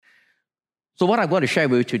So what I'm going to share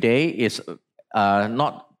with you today is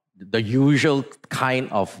not the usual kind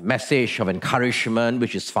of message of encouragement,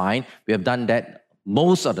 which is fine. We have done that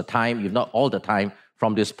most of the time, if not all the time,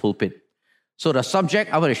 from this pulpit. So the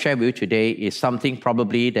subject I want to share with you today is something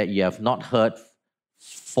probably that you have not heard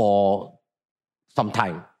for some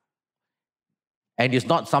time. And it's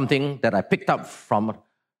not something that I picked up from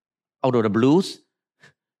out of the blues.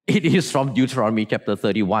 It is from Deuteronomy chapter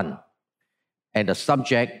 31. And the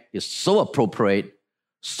subject is so appropriate,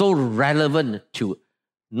 so relevant to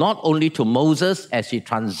not only to Moses as he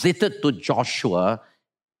transited to Joshua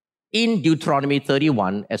in Deuteronomy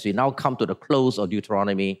 31, as we now come to the close of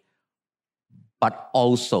Deuteronomy, but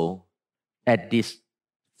also at this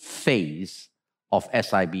phase of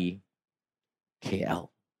SIB KL.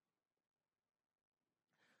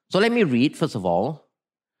 So let me read, first of all,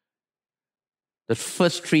 the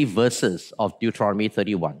first 3 verses of Deuteronomy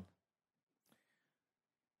 31.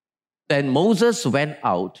 Then Moses went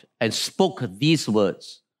out and spoke these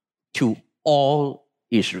words to all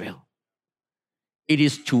Israel. It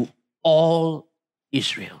is to all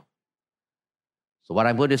Israel. So what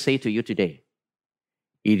I'm going to say to you today,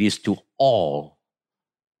 it is to all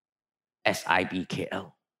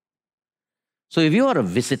SIBKL. So if you are a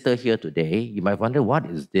visitor here today, you might wonder, what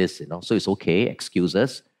is this? So it's okay, excuse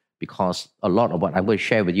us, because a lot of what I'm going to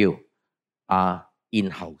share with you are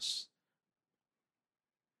in-house.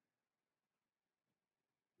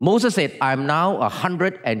 Moses said, I'm now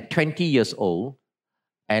 120 years old,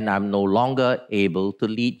 and I'm no longer able to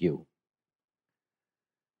lead you.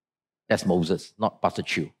 That's Moses, not Pastor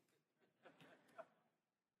Chew.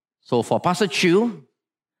 So for Pastor Chew,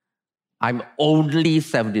 I'm only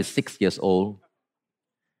 76 years old,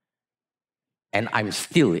 and I'm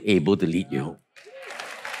still able to lead you.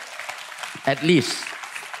 At least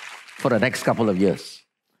for the next couple of years.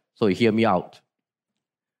 So hear me out.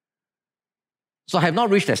 So I have not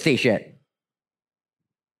reached that stage yet,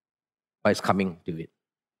 but it's coming to it.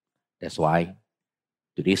 That's why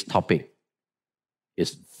today's topic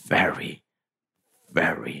is very,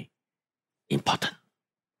 very important.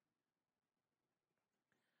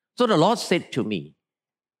 So the Lord said to me,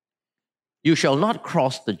 you shall not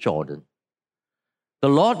cross the Jordan. The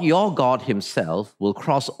Lord your God himself will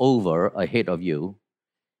cross over ahead of you.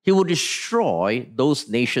 He will destroy those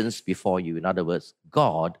nations before you. In other words,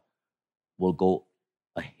 God will go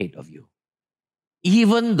ahead of you.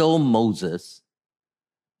 Even though Moses,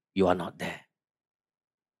 you are not there.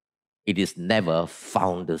 It is never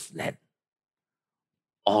founder's land.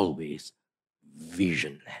 Always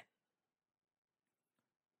vision land.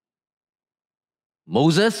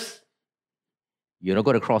 Moses, you're not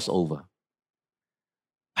going to cross over.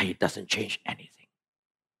 But it doesn't change anything.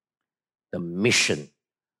 The mission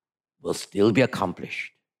will still be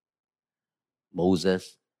accomplished.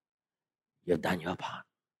 Moses, you've done your part.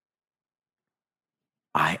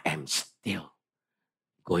 I am still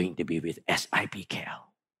going to be with SIBKL.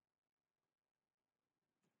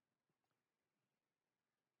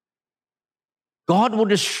 God will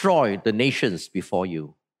destroy the nations before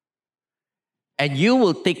you, and you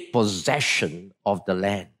will take possession of the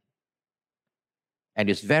land. And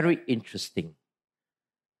it's very interesting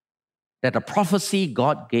that the prophecy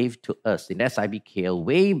God gave to us in SIBKL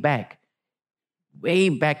way back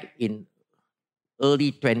in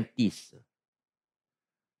early 20s,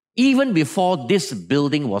 even before this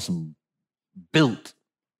building was built,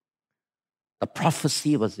 the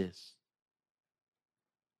prophecy was this.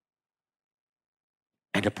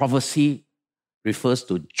 And the prophecy refers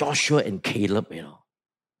to Joshua and Caleb,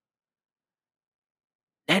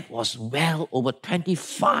 That was well over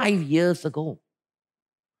 25 years ago.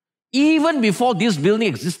 Even before this building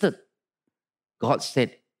existed, God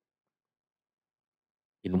said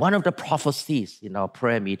in one of the prophecies in our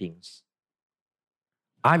prayer meetings,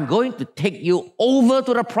 I'm going to take you over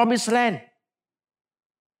to the promised land.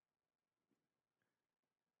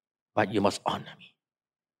 But you must honor me.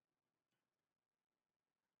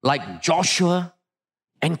 Like Joshua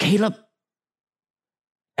and Caleb.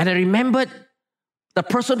 And I remembered the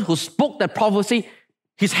person who spoke that prophecy,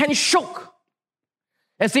 his hand shook.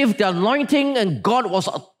 As if the anointing and God was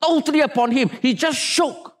totally upon him. He just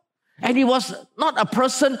shook. And he was not a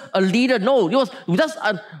person, a leader. No, he was just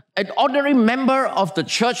an ordinary member of the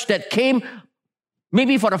church that came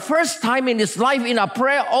maybe for the first time in his life in our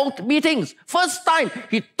prayer meetings. First time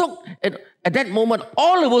he took, at that moment,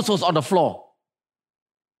 all of us was on the floor.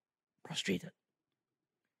 Prostrated.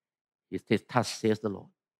 He says, thus says the Lord.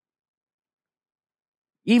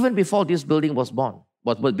 Even before this building was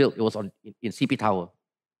built, it was in CP Tower.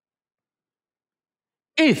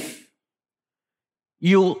 If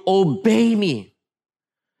you obey me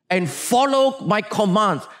and follow my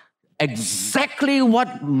commands. Exactly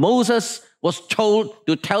what Moses was told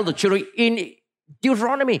to tell the children in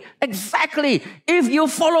Deuteronomy. Exactly. If you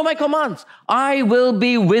follow my commands, I will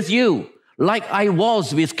be with you like I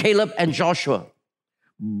was with Caleb and Joshua.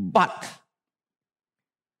 But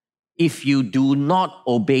if you do not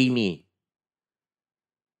obey me,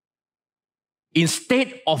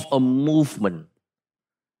 instead of a movement,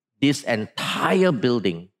 this entire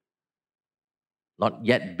building, not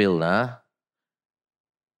yet built,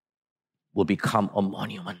 will become a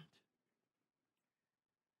monument.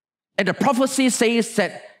 And the prophecy says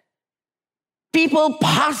that people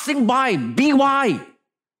passing by, BY,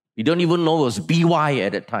 you don't even know it was BY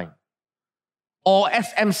at that time, or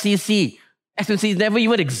SMCC never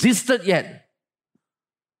even existed yet,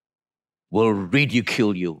 will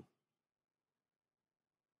ridicule you.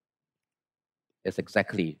 That's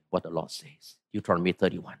exactly what the Lord says. Deuteronomy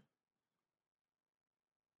 31.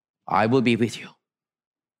 I will be with you,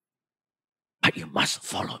 but you must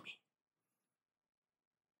follow me.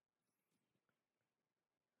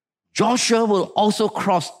 Joshua will also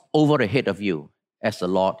cross over ahead of you, as the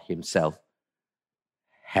Lord himself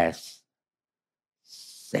has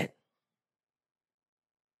said.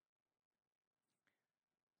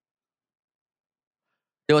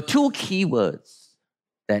 There were two key words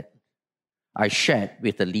that I shared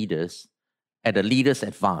with the leaders at the Leaders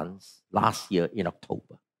Advance last year in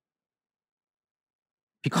October.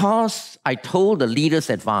 Because I told the Leaders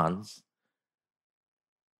Advance,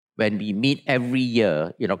 when we meet every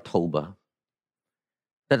year in October,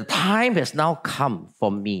 that the time has now come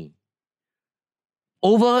for me,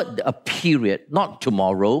 over a period, not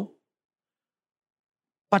tomorrow,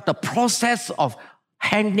 but the process of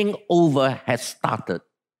handing over has started.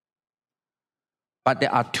 But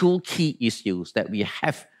there are two key issues that we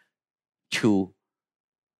have to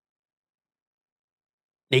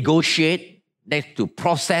negotiate, need to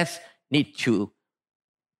process, need to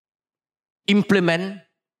implement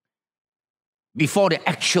before the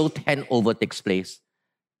actual handover takes place.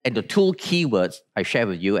 And the two keywords I share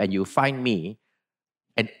with you, and you find me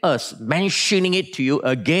and us mentioning it to you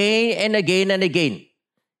again and again and again,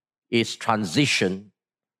 is transition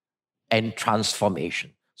and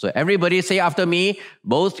transformation. So everybody say after me,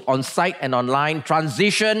 both on site and online,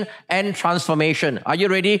 transition and transformation. Are you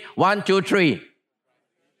ready? 1, 2, 3.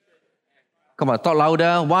 Come on, talk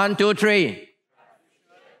louder. 1, 2, 3.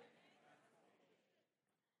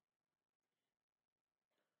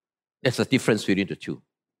 There's a difference between the two.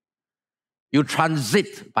 You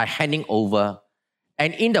transit by handing over,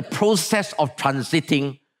 and in the process of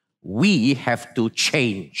transiting, we have to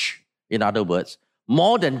change. In other words,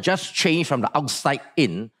 more than just change from the outside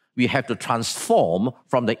in, we have to transform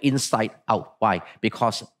from the inside out. Why?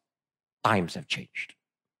 Because times have changed.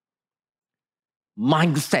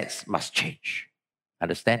 Mindsets must change.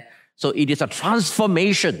 Understand? So it is a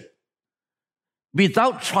transformation.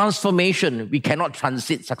 Without transformation, we cannot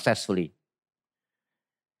transit successfully.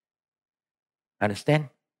 Understand?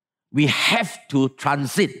 We have to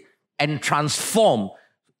transit and transform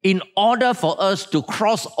in order for us to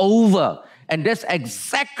cross over. And that's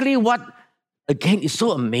exactly what, again, is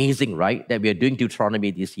so amazing, right? That we are doing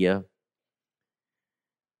Deuteronomy this year.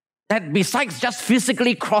 That besides just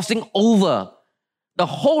physically crossing over, the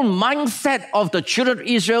whole mindset of the children of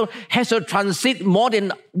Israel has to transit more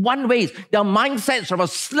than one way. Their mindset from a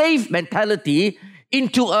slave mentality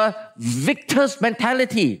into a victor's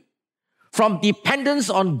mentality. From dependence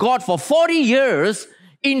on God for 40 years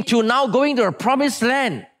into now going to a promised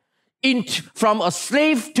land. From a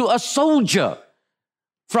slave to a soldier.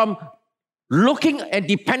 From looking and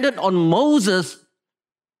dependent on Moses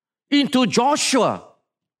into Joshua.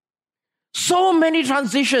 So many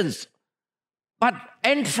transitions.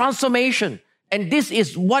 And transformation. And this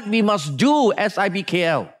is what we must do as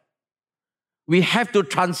IBKL. We have to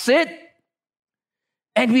transit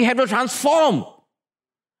and we have to transform.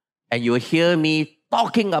 And you'll hear me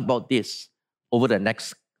talking about this over the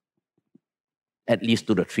next at least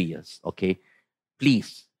 2 to 3 years, okay?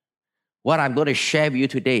 Please, what I'm going to share with you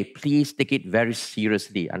today, please take it very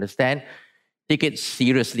seriously. Understand? Take it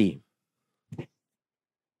seriously.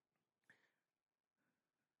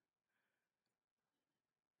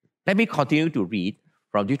 Let me continue to read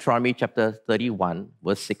from Deuteronomy chapter 31,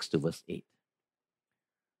 verse 6 to verse 8.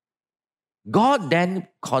 God then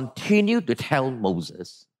continued to tell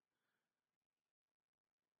Moses,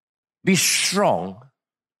 be strong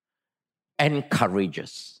and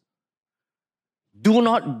courageous. Do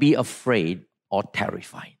not be afraid or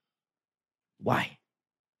terrified. Why?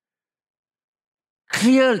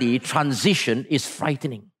 Clearly, transition is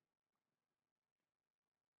frightening.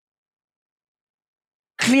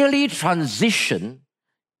 clearly transition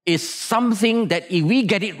is something that if we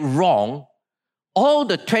get it wrong, all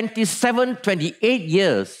the 27, 28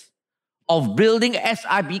 years of building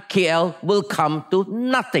SIBKL will come to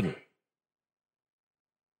nothing.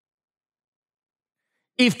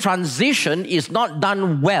 If transition is not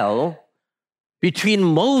done well between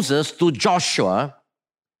Moses to Joshua,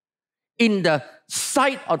 in the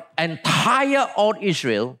sight of entire all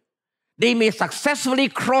Israel, they may successfully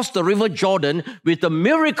cross the river Jordan with the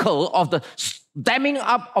miracle of the damming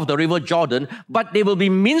up of the river Jordan, but they will be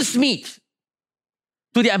mincemeat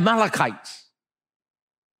to the Amalekites.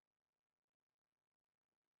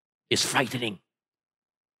 It's frightening.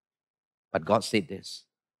 But God said this: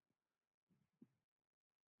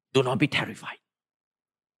 do not be terrified.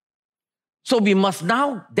 So we must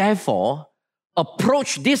now, therefore,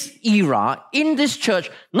 approach this era in this church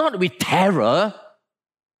not with terror,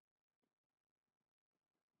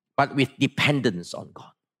 but with dependence on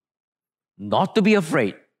God. Not to be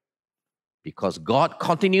afraid, because God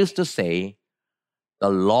continues to say, the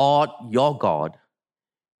Lord your God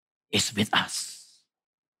is with us.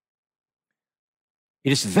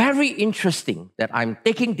 It is very interesting that I'm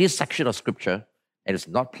taking this section of scripture, and it's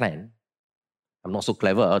not planned. I'm not so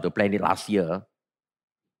clever to plan it last year.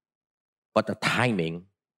 But the timing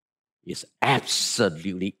is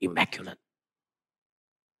absolutely immaculate.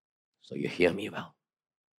 So you hear me well.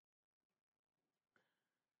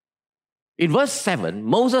 In verse 7,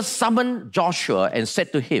 Moses summoned Joshua and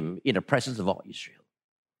said to him in the presence of all Israel,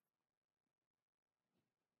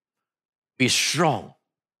 be strong,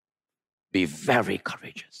 be very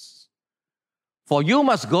courageous. For you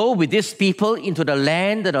must go with this people into the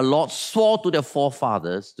land that the Lord swore to their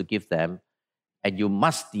forefathers to give them, and you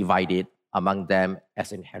must divide it among them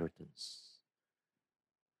as inheritance.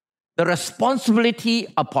 The responsibility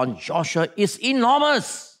upon Joshua is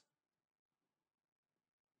enormous.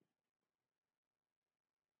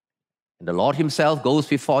 And the Lord himself goes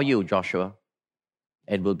before you, Joshua,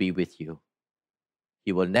 and will be with you.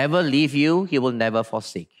 He will never leave you. He will never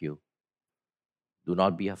forsake you. Do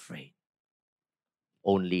not be afraid.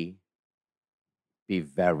 Only be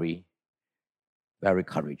very, very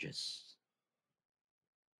courageous.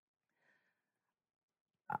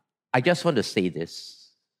 I just want to say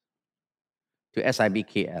this to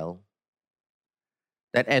SIBKL,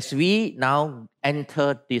 that as we now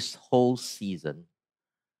enter this whole season,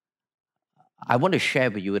 I want to share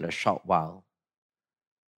with you in a short while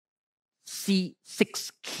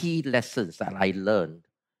 6 key lessons that I learned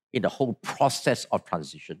in the whole process of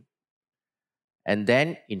transition. And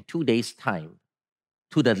then in 2 days' time,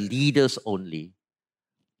 to the leaders only,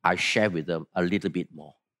 I share with them a little bit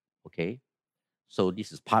more. Okay? So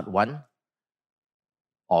this is part 1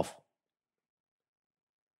 of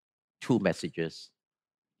 2 messages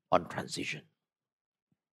on transition.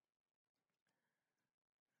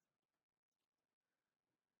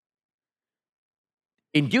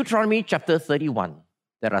 In Deuteronomy chapter 31,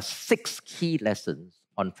 there are 6 key lessons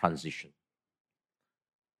on transition.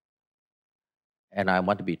 And I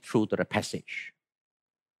want to be true to the passage.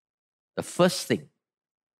 The first thing,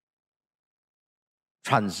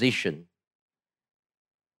 transition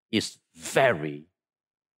is very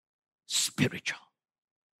spiritual.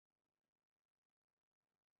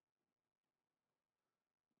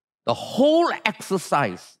 The whole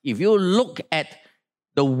exercise, if you look at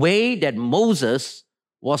the way that Moses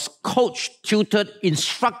was coached, tutored,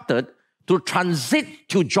 instructed to transit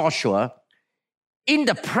to Joshua in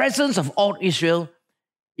the presence of all Israel,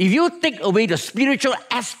 if you take away the spiritual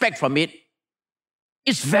aspect from it,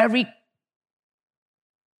 it's very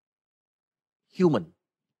human.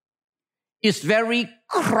 It's very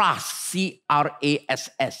crass,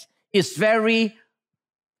 C-R-A-S-S. It's very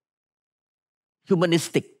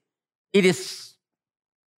humanistic. It is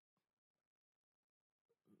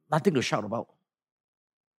nothing to shout about.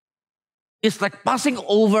 It's like passing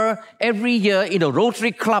over every year in a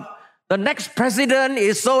Rotary Club. The next president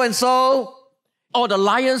is so-and-so, or the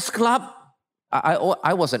Lions Club.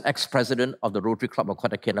 I was an ex-president of the Rotary Club of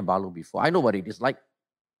Kota Kinabalu before. I know what it is like.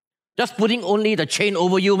 Just putting only the chain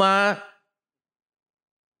over you, ma.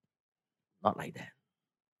 Not like that.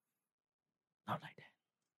 Not like that.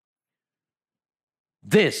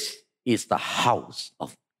 This is the house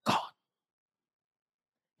of God.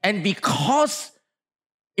 And because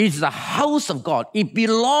it's the house of God, it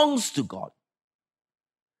belongs to God.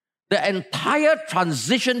 The entire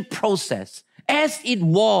transition process, as it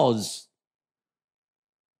was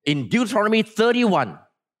in Deuteronomy 31,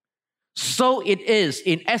 so it is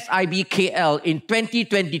in SIBKL in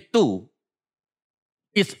 2022,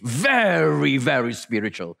 is very, very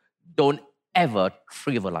spiritual. Don't ever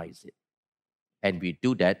trivialize it. And we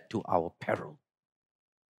do that to our peril.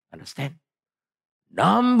 Understand?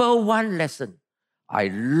 Number one lesson. I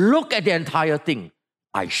look at the entire thing.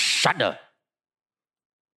 I shudder.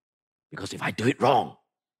 Because if I do it wrong,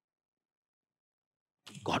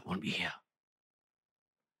 God won't be here.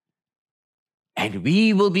 And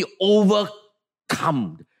we will be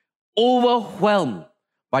overcome, overwhelmed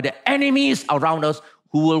by the enemies around us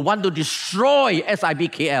who will want to destroy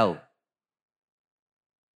SIBKL.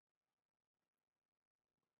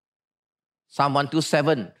 Psalm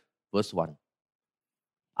 127, verse 1.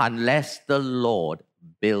 Unless the Lord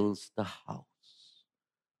builds the house,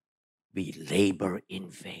 we labor in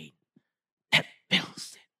vain that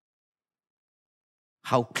builds it.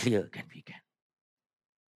 How clear can we get?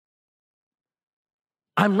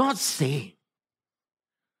 I'm not saying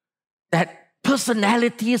that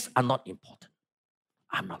personalities are not important.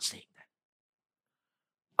 I'm not saying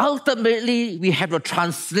that. Ultimately, we have to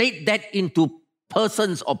translate that into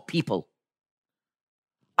persons or people.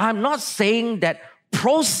 I'm not saying that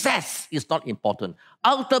process is not important.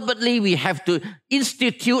 Ultimately, we have to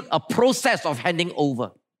institute a process of handing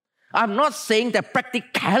over. I'm not saying that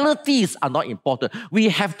practicalities are not important. We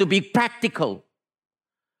have to be practical.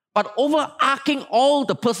 But overarching all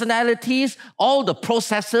the personalities, all the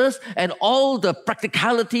processes, and all the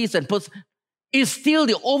practicalities is still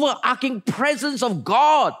the overarching presence of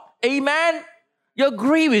God. Amen? You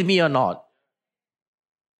agree with me or not?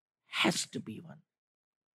 Has to be one.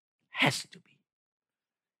 Has to be.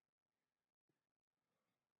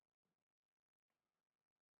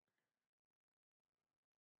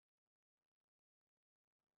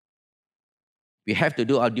 We have to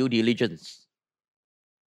do our due diligence.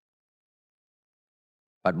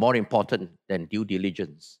 But more important than due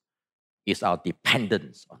diligence is our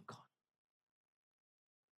dependence on God.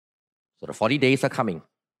 So the 40 days are coming.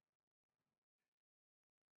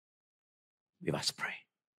 We must pray.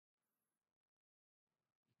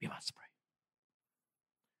 We must pray.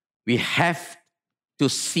 We have to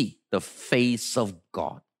seek the face of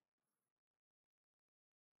God.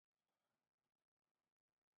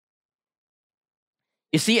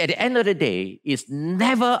 You see, at the end of the day, it's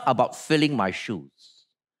never about filling my shoes.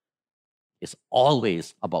 It's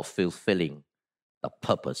always about fulfilling the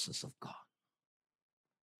purposes of God.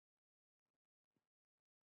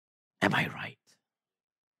 Am I right?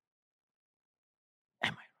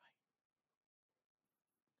 Am I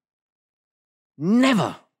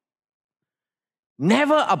right?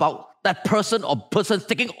 Never about that person or persons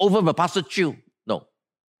taking over my Pastor Chew. No.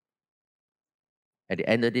 At the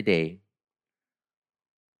end of the day,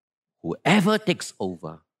 whoever takes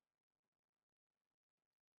over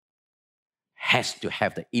has to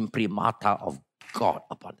have the imprimatur of God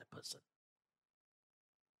upon the person.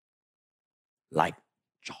 Like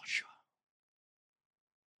Joshua.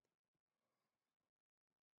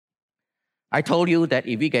 I told you that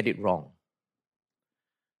if we get it wrong,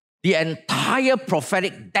 the entire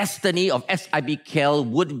prophetic destiny of SIBKL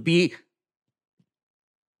would be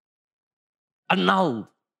annulled,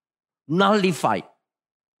 nullified.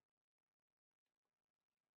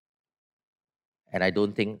 And I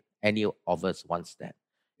don't think any of us wants that.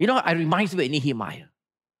 You know, it reminds me of Nehemiah.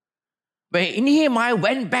 When Nehemiah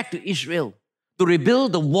went back to Israel to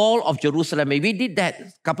rebuild the wall of Jerusalem, we did that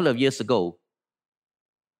a couple of years ago.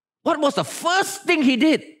 What was the first thing he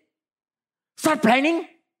did? Start planning?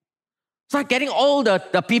 Start getting all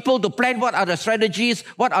the people to plan what are the strategies,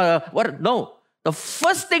 no. The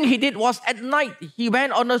first thing he did was at night, he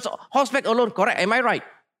went on his horseback alone, correct? Am I right?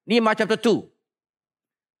 Nehemiah chapter 2.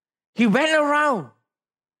 He went around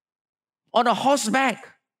on a horseback,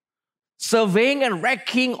 surveying and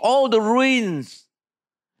wrecking all the ruins.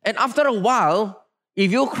 And after a while,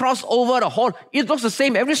 if you cross over the hall, it looks the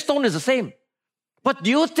same. Every stone is the same. But do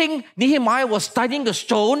you think Nehemiah was studying the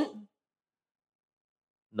stone?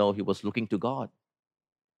 No, he was looking to God.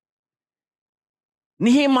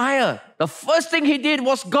 Nehemiah, the first thing he did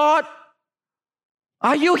was, God,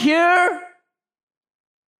 are you here?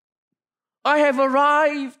 I have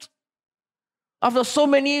arrived. After so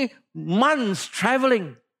many months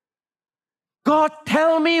traveling, God,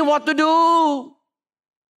 tell me what to do.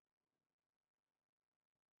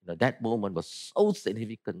 That moment was so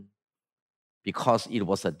significant because it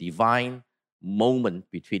was a divine moment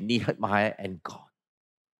between Nehemiah and God.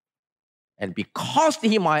 And because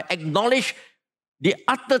Nehemiah acknowledged the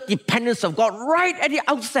utter dependence of God right at the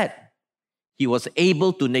outset, he was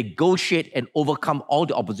able to negotiate and overcome all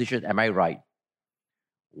the opposition. Am I right?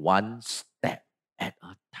 One step at a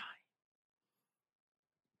time.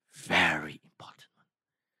 Very important.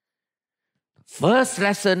 First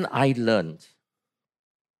lesson I learned,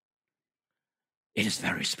 it is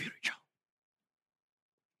very spiritual.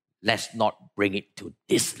 let's not bring it to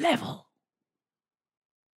this level.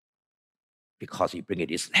 Because you bring it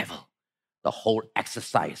this level, the whole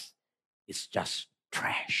exercise is just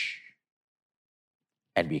trash.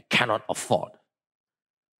 And we cannot afford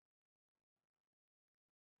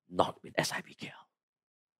not with SIBKL.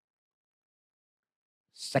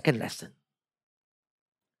 Second lesson.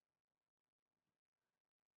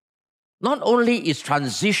 Not only is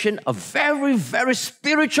transition a very, very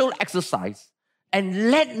spiritual exercise,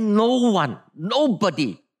 and let no one,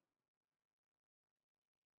 nobody,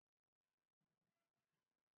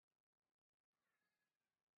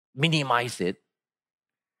 minimize it,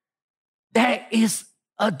 there is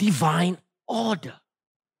a divine order.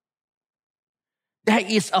 There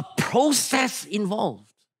is a process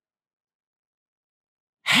involved.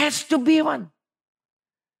 Has to be one.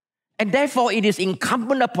 And therefore, it is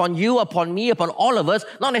incumbent upon you, upon me, upon all of us,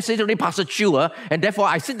 not necessarily Pastor Chew, and therefore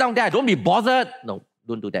I sit down there, I don't be bothered. No,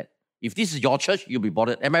 don't do that. If this is your church, you'll be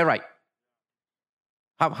bothered. Am I right?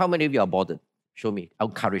 How many of you are bothered? Show me,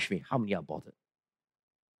 encourage me. How many are bothered?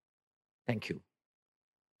 Thank you.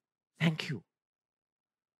 Thank you.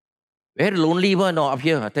 Very lonely one up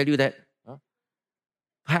here, I tell you that. Huh?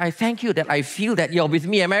 I thank you that I feel that you're with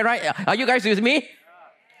me. Am I right? Are you guys with me?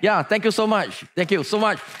 Yeah, thank you so much. Thank you so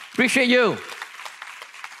much. Appreciate you.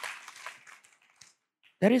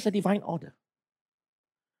 There is a divine order.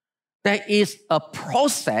 There is a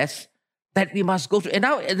process that we must go through. And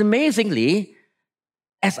now, amazingly,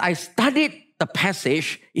 as I studied the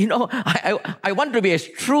passage, I want to be as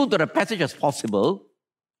true to the passage as possible.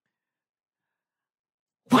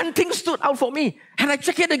 One thing stood out for me, and I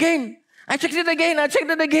checked it again. I checked it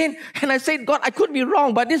again, and I said, God, I could be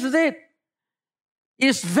wrong, but this is it.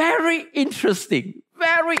 It's very interesting.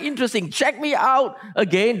 Very interesting. Check me out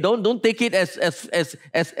again. Don't take it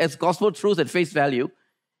as gospel truth at face value.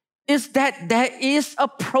 Is that there is a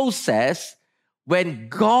process when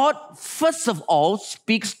God, first of all,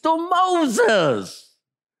 speaks to Moses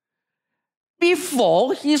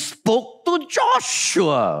before he spoke to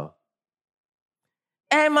Joshua.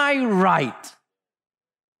 Am I right?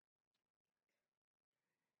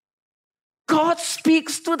 God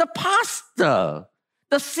speaks to the pastor,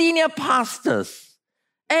 the senior pastors,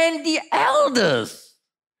 and the elders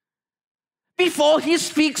before he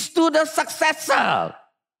speaks to the successor.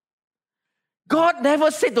 God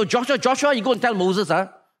never said to Joshua, you go and tell Moses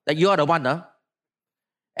that you are the one.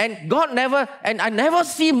 And God never, and I never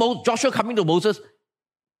see Joshua coming to Moses,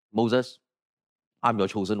 I'm your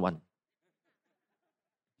chosen one.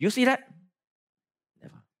 You see that?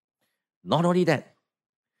 Never. Not only that,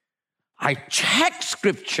 I checked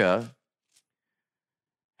scripture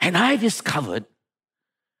and I discovered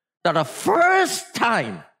that the first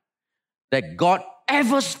time that God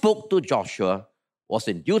ever spoke to Joshua was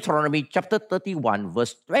in Deuteronomy chapter 31,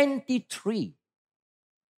 verse 23.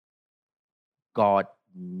 God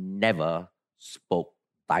never spoke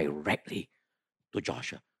directly to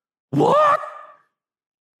Joshua. What?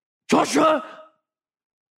 Joshua?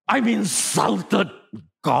 I'm insulted,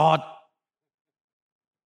 God.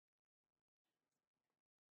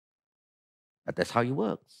 But that's how he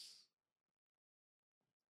works.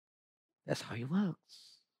 That's how he works.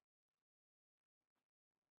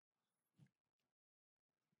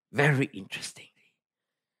 Very interestingly.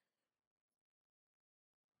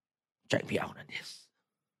 Check me out on this.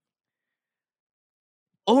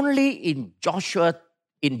 Only in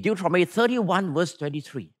Deuteronomy 31, verse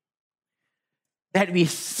 23, that we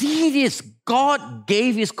see this. God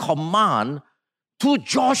gave his command to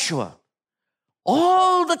Joshua.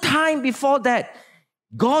 All the time before that,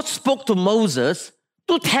 God spoke to Moses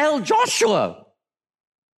to tell Joshua.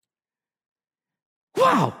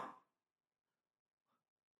 Wow.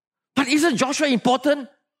 But isn't Joshua important?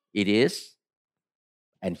 It is.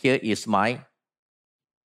 And here is my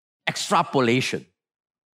extrapolation.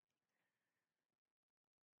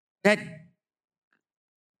 That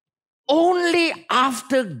only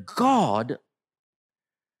after God,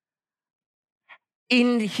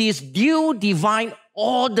 in his due divine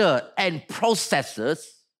order and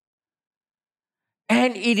processes,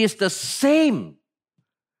 and it is the same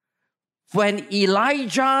when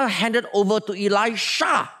Elijah handed over to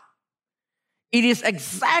Elisha. It is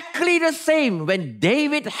exactly the same when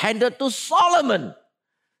David handed to Solomon.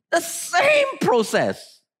 The same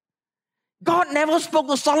process. God never spoke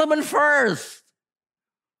to Solomon first.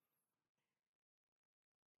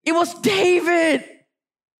 It was David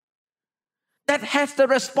that has the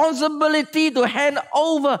responsibility to hand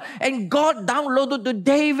over. And God downloaded to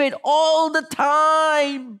David all the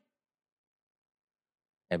time.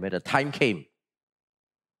 And when the time came, he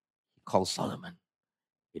called Solomon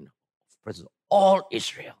in presence of all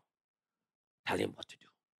Israel. Tell him what to do.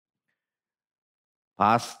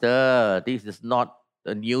 Pastor, this is not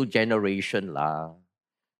the new generation lah.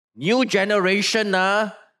 New generation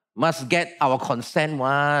must get our consent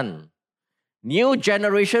one. New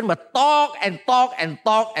generation must talk and talk and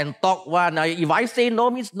talk and talk one. Now, if I say no,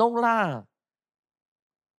 means no lah.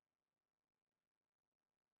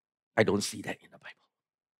 I don't see that in the Bible.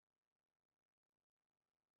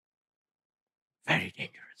 Very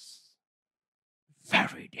dangerous.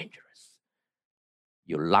 Very dangerous.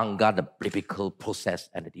 You langgar the biblical process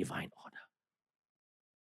and the divine order.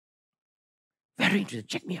 Very interesting.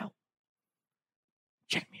 Check me out.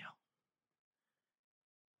 Check me out.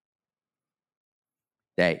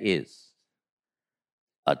 There is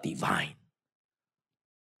a divine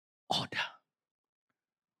order.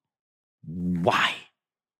 Why?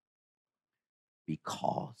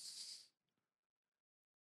 Because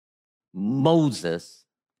Moses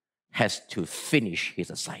has to finish his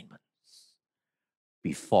assignments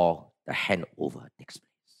before the handover takes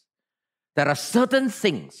place. There are certain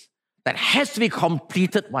things that has to be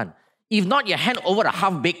completed one. If not, you hand over a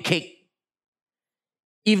half-baked cake.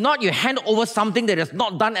 If not, you hand over something that is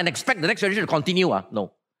not done and expect the next generation to continue.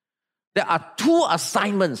 No. There are two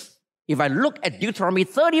assignments. If I look at Deuteronomy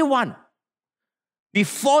 31,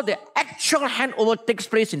 before the actual handover takes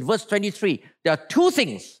place in verse 23, there are two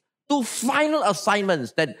things, two final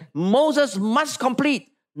assignments that Moses must complete.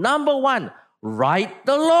 Number one, write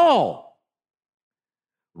the law.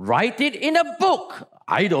 Write it in a book.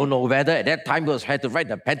 I don't know whether at that time he had to write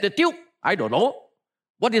the Pentateuch. I don't know.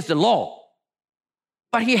 What is the law?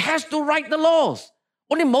 But he has to write the laws.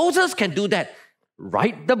 Only Moses can do that.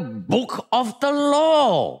 Write the book of the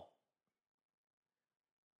law.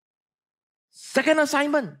 Second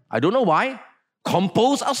assignment, I don't know why,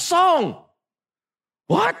 compose a song.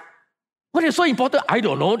 What? What is so important? I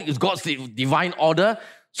don't know. It's God's divine order.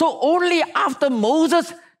 So only after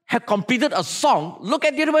Moses had completed a song, look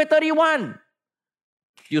at Deuteronomy 31.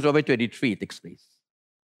 Deuteronomy 23 takes place.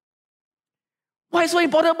 Why is so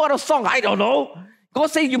important about a song? I don't know. God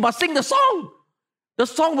says you must sing the song. The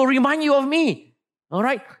song will remind you of me. All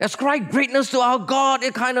right? Ascribe greatness to our God,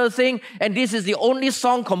 that kind of thing. And this is the only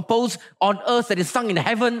song composed on earth that is sung in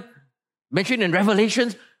heaven, mentioned in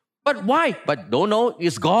Revelations. But why? But no,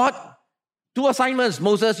 it's God. Two assignments,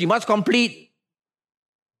 Moses, you must complete.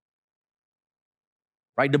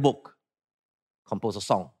 Write the book. Compose a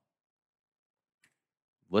song.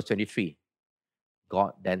 Verse 23.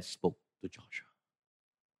 God then spoke to Joshua.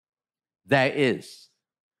 There is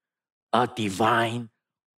a divine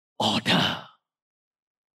order.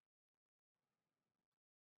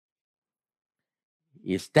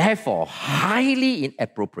 It's therefore highly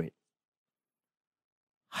inappropriate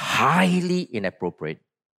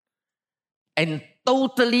and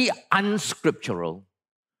totally unscriptural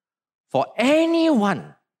for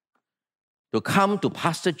anyone to come to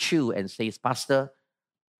Pastor Chew and say, Pastor,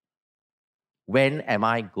 when am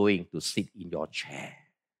I going to sit in your chair?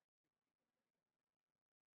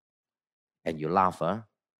 And you laugh, huh?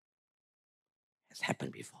 It's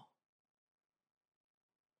happened before.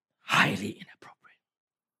 Highly inappropriate.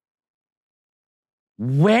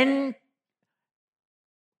 When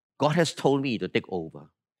God has told me to take over,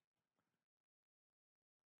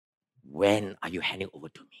 when are you handing over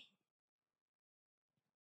to me?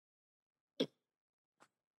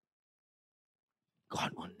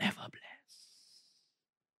 God will never bless.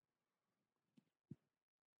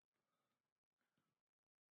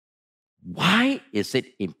 Why is it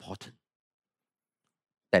important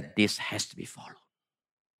that this has to be followed?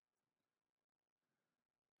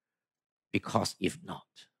 Because if not,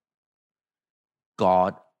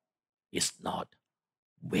 God is not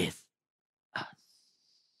with us.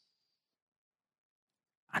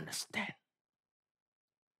 Understand?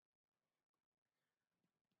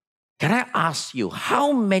 Can I ask you,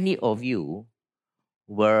 how many of you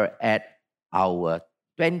were at our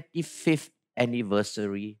 25th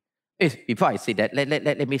anniversary? Before I say that,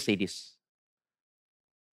 let me say this.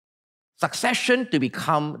 Succession to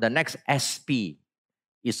become the next SP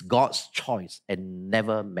is God's choice and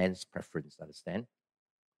never man's preference, understand?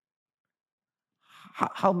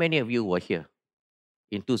 How many of you were here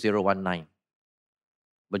in 2019?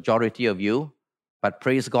 Majority of you, but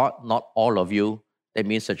praise God, not all of you. That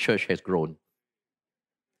means the church has grown.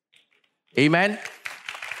 Amen?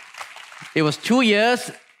 It was 2 years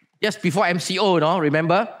just before MCO,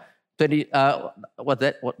 remember? What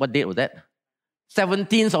date was that?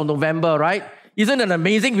 17th of November, right? Isn't it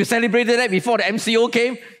amazing? We celebrated that before the MCO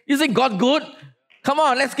came. Isn't God good? Come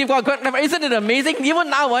on, let's give God credit. Isn't it amazing? Even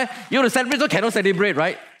now, you want to celebrate, so cannot celebrate,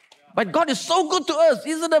 right? But God is so good to us.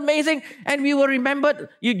 Isn't it amazing? And we were remembered.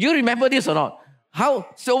 You remember this or not? How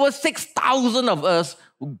over 6,000 of us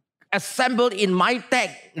assembled in My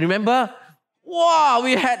Tech. Remember? Wow,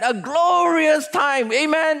 we had a glorious time.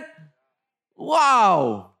 Amen.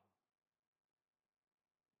 Wow.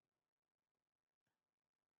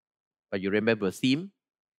 But you remember the theme?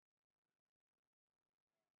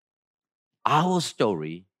 Our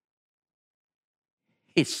story,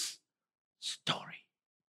 His story.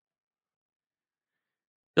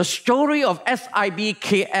 The story of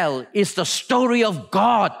SIBKL is the story of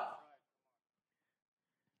God.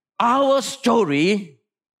 Our story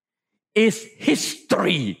is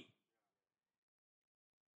history.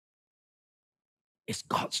 It's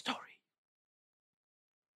God's story.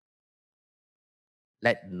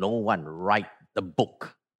 Let no one write the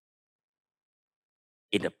book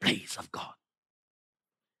in the place of God.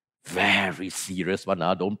 Very serious one.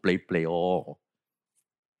 Don't play. Oh,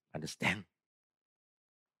 understand?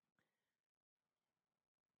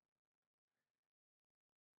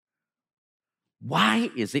 Why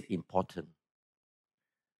is it important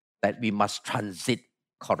that we must transit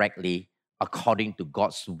correctly according to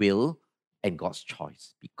God's will and God's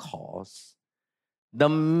choice? Because the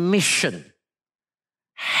mission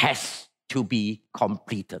has to be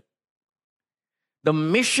completed. The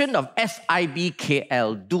mission of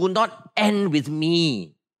SIBKL do not end with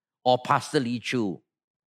me or Pastor Lee Chu.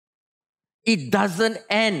 It doesn't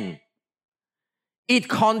end. It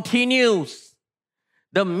continues.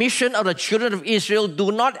 The mission of the children of Israel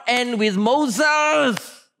do not end with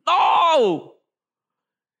Moses. No!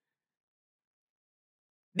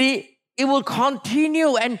 It will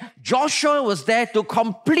continue, and Joshua was there to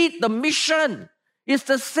complete the mission. It's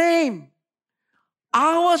the same.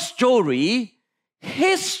 Our story,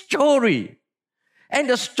 His story, and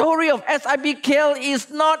the story of SIBKL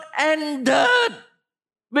is not ended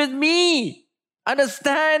with me.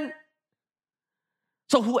 Understand?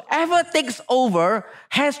 So whoever takes over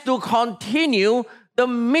has to continue the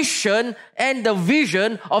mission and the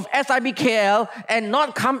vision of SIBKL and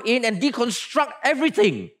not come in and deconstruct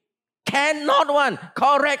everything. Cannot one.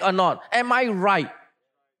 Correct or not? Am I right?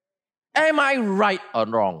 Am I right or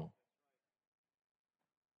wrong?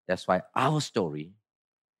 That's why our story,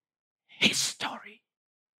 His story.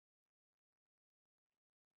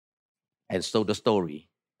 And so the story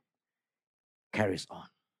carries on.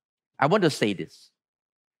 I want to say this.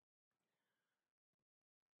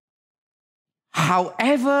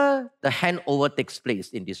 However the handover takes place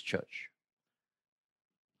in this church,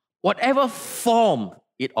 whatever form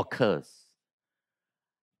it occurs,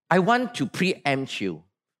 I want to preempt you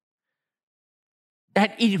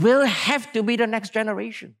that it will have to be the next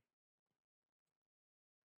generation.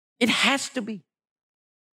 It has to be.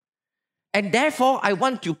 And therefore, I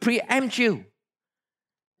want to preempt you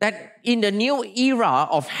that in the new era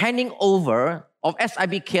of handing over of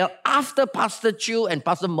SIBKL after Pastor Chu and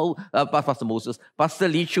Pastor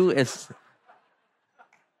Lee Chu is...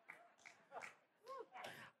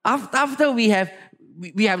 After we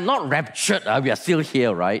have not raptured, we are still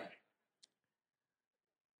here, right?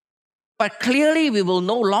 But clearly we will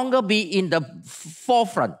no longer be in the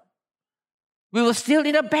forefront. We will still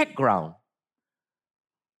in the background.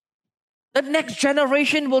 The next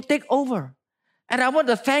generation will take over. And I want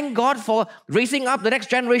to thank God for raising up the next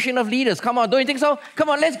generation of leaders. Come on, don't you think so? Come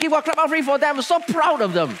on, let's give our clap offering for them. I'm so proud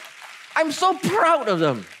of them. I'm so proud of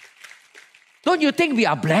them. Don't you think we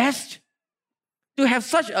are blessed to have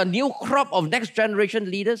such a new crop of next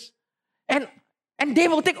generation leaders? And they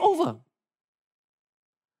will take over.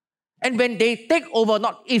 And when they take over,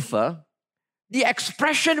 not if, the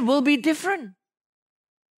expression will be different.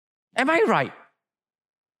 Am I right?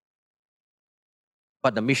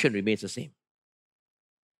 But the mission remains the same.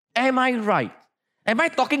 Am I right? Am I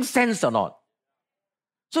talking sense or not?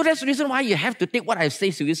 So that's the reason why you have to take what I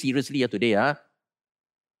say seriously here today.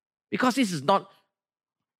 Because this is not,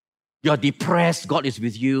 you're depressed, God is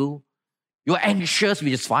with you. You're anxious,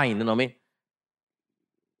 which is fine, you know what I mean?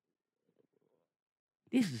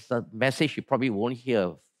 This is a message you probably won't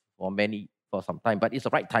hear for some time, but it's the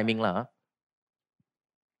right timing.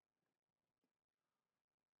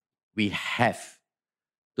 We have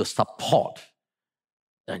to support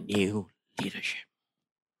the new leadership.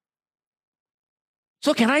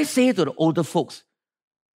 So can I say to the older folks,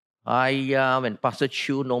 when Pastor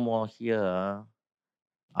Chu no more here,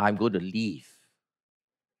 I'm going to leave.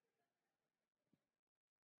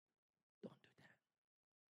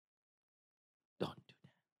 Don't do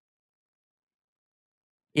that.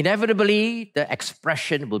 Inevitably, the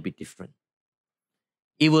expression will be different.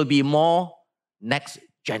 It will be more next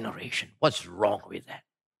generation. What's wrong with that?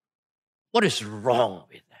 What is wrong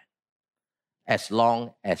with that? as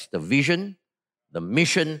long as the vision, the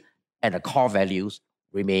mission, and the core values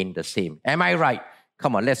remain the same. Am I right?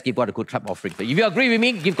 Come on, let's give God a good clap offering. If you agree with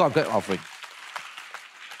me, give God a good offering.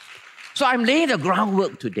 So I'm laying the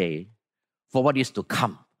groundwork today for what is to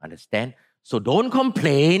come. Understand? So don't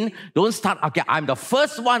complain. Don't start, okay, I'm the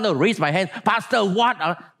first one to raise my hand. Pastor, what?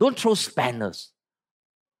 Don't throw spanners.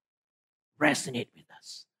 Resonate with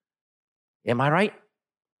us. Am I right?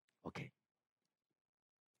 Okay.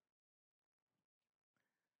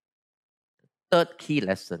 Third key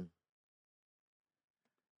lesson.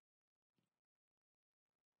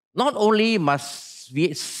 Not only must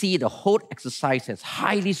we see the whole exercise as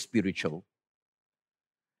highly spiritual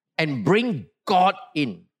and bring God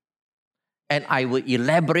in, and I will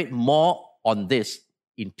elaborate more on this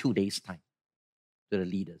in 2 days' time to the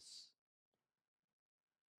leaders.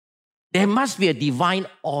 There must be a divine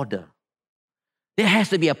order. There has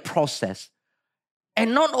to be a process.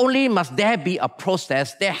 And not only must there be a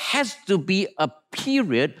process, there has to be a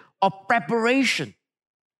period of preparation.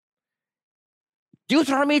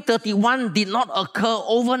 Deuteronomy 31 did not occur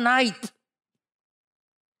overnight.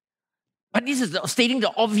 But this is stating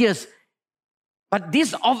the obvious. But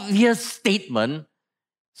this obvious statement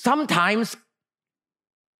sometimes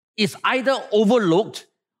is either overlooked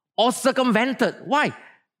or circumvented. Why?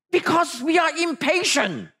 Because we are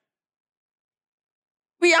impatient.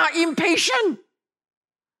 We are impatient.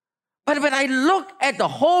 But when I look at the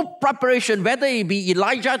whole preparation, whether it be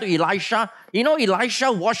Elijah to Elisha, you know,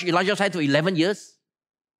 Elisha washed Elijah's head for 11 years.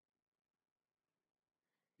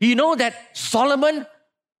 You know that Solomon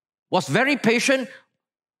was very patient.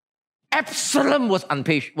 Absalom was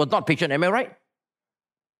not patient, am I right?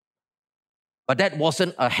 But that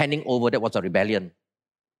wasn't a handing over, that was a rebellion.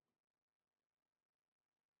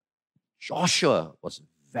 Joshua was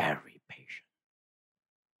very patient.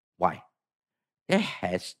 Why? There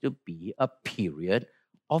has to be a period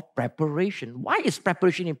of preparation. Why is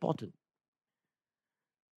preparation important?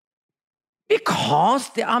 Because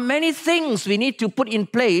there are many things we need to put in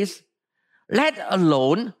place, let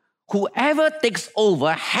alone whoever takes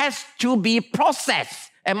over has to be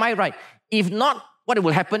processed. Am I right? If not, what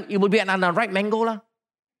will happen? It will be an unripe mango. La.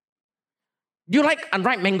 Do you like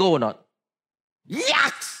unripe mango or not?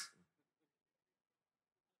 Yucks!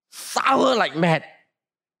 Sour like mad.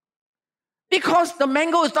 Because the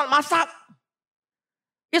mango is not masak.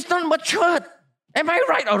 It's not matured. Am I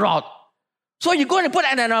right or not? So you're going to put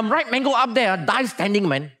an unripe mango up there, die standing,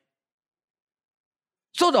 man.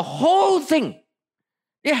 So the whole thing,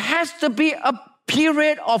 there has to be a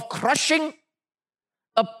period of crushing,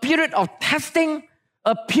 a period of testing,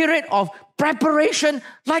 a period of preparation.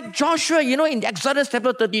 Like Joshua, you know, in Exodus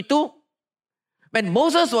chapter 32, when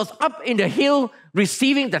Moses was up in the hill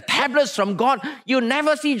receiving the tablets from God, you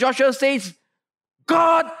never see Joshua says,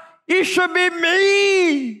 God, it should be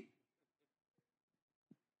me.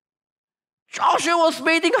 Joshua was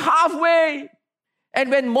waiting halfway.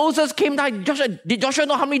 And when Moses came down, did Joshua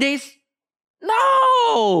know how many days?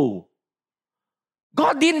 No.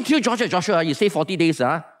 God didn't tell Joshua, you say 40 days,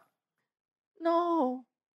 huh? No.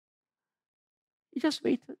 He just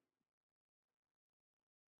waited.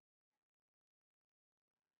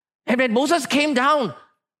 And when Moses came down,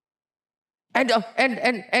 and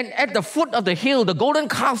at the foot of the hill, the golden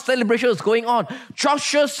calf celebration was going on.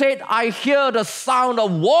 Joshua said, I hear the sound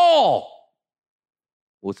of war.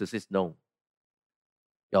 Moses says, no.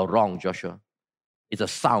 You're wrong, Joshua. It's a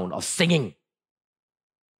sound of singing.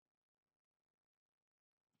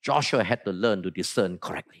 Joshua had to learn to discern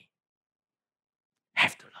correctly.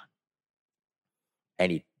 Have to learn.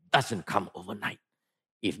 And it doesn't come overnight.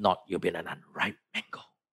 If not, you'll be an unripe mango.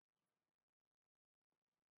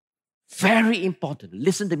 Very important.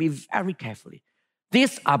 Listen to me very carefully.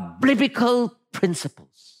 These are biblical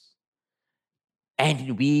principles.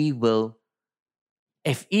 And we will,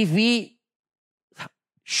 if we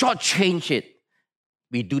shortchange it,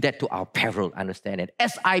 we do that to our peril, understand it.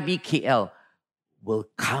 SIBKL will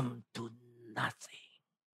come to nothing.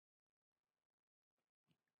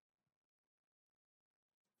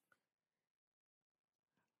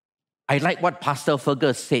 I like what Pastor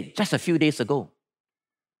Fergus said just a few days ago.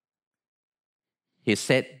 He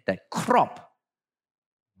said that crop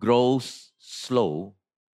grows slow,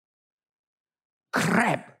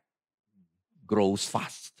 crab grows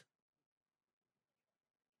fast.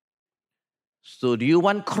 So do you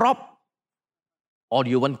want crop or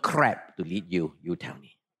do you want crab to lead you? You tell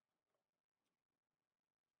me.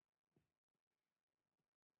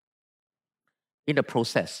 In the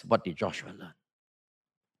process, what did Joshua learn?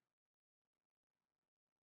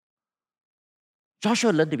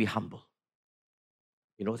 Joshua learned to be humble.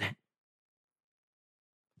 You know that?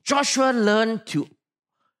 Joshua learned to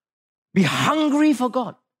be hungry for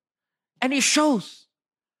God. And it shows.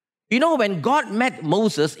 You know, when God met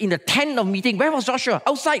Moses in the tent of meeting, where was Joshua?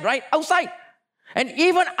 Outside, right? Outside. And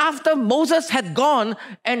even after Moses had gone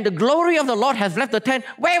and the glory of the Lord has left the tent,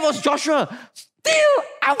 where was Joshua? Still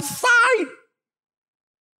outside.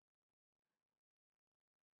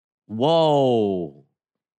 Whoa.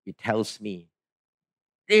 It tells me,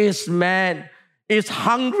 this man is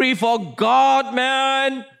hungry for God,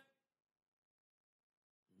 man.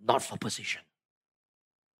 Not for position.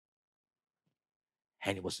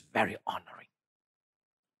 And it was very honoring.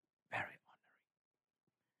 Very honoring.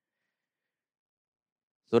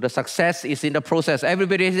 So the success is in the process.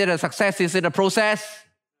 Everybody say the success is in the process.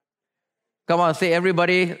 Come on, say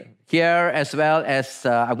everybody here as well as,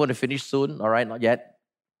 I'm going to finish soon. All right, not yet.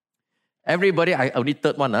 Everybody, I only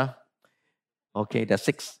third one, huh? Okay, there's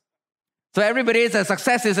 6. So everybody, the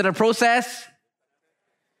success is in the process.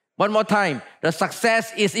 One more time. The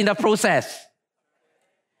success is in the process.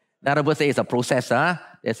 In other words, it's a process.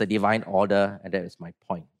 There's a divine order, and that is my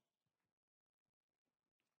point.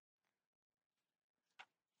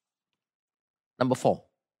 Number 4.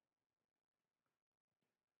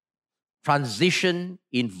 Transition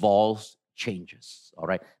involves changes. All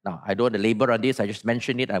right. Now, I don't want to labor on this. I just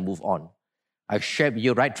mentioned it. I move on. I shared with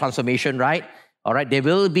you, right? Transformation, right? All right. There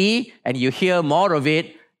will be, and you hear more of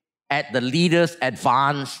it at the Leaders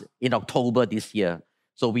Advance in October this year.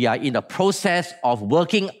 So we are in the process of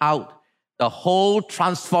working out the whole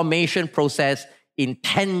transformation process in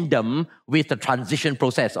tandem with the transition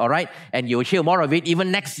process, all right? And you'll hear more of it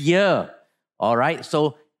even next year, all right?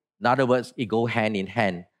 So in other words, it goes hand in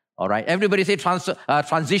hand, all right? Everybody say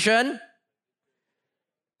transition,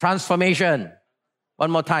 transformation.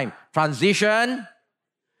 One more time. Transition,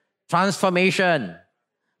 transformation.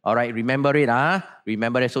 All right, remember it,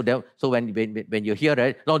 Remember it. So when you hear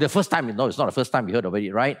it, no, the first time, no, it's not the first time you heard about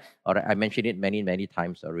it, right? All right, I mentioned it many, many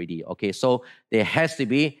times already. Okay, so there has to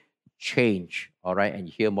be change, all right, and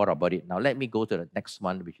you hear more about it. Now let me go to the next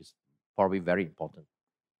one, which is probably very important.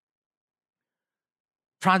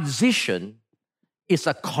 Transition is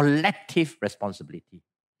a collective responsibility.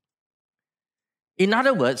 In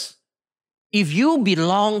other words, if you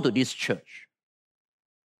belong to this church,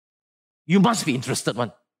 you must be interested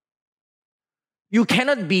one. You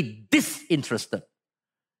cannot be disinterested.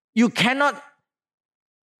 You cannot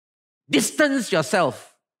distance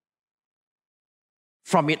yourself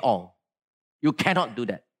from it all. You cannot do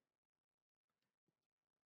that.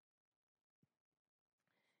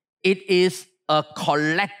 It is a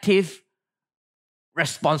collective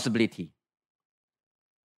responsibility.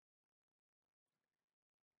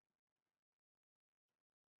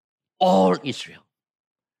 All Israel,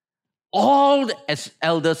 all as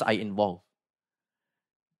elders are involved.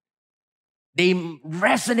 They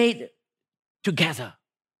resonate together.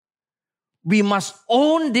 We must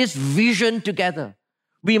own this vision together.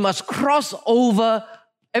 We must cross over.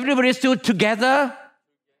 Everybody still together?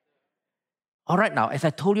 All right, now, as I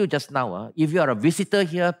told you just now, if you are a visitor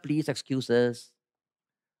here, please excuse us.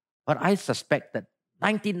 But I suspect that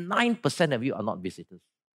 99% of you are not visitors.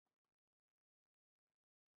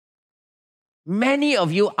 Many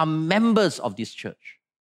of you are members of this church.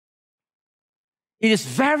 It is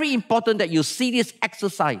very important that you see this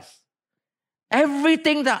exercise.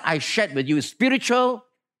 Everything that I shared with you is spiritual.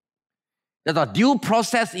 There's a due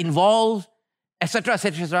process involved, etc.,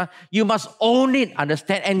 etc., etc. You must own it,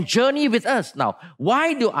 understand, and journey with us. Now,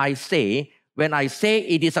 why do I say, when I say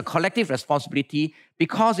it is a collective responsibility?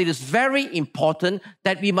 Because it is very important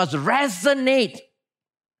that we must resonate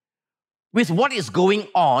with what is going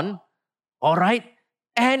on, all right,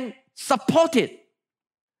 and support it.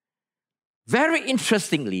 Very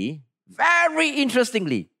interestingly,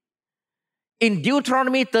 in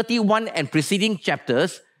Deuteronomy 31 and preceding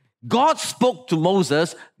chapters, God spoke to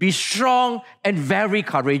Moses, be strong and very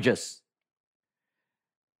courageous.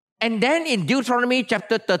 And then in Deuteronomy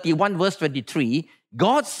chapter 31, verse 23,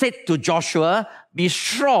 God said to Joshua, be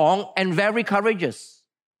strong and very courageous.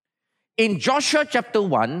 In Joshua chapter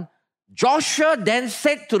 1, Joshua then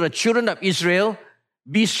said to the children of Israel,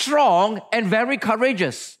 be strong and very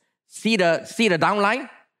courageous. See the downline?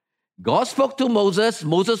 God spoke to Moses,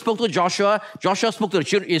 Moses spoke to Joshua, Joshua spoke to the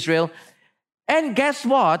children of Israel. And guess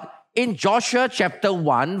what? In Joshua chapter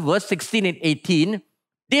 1, verse 16 and 18,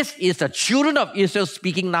 this is the children of Israel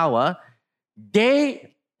speaking now.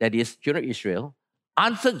 They, that is children of Israel,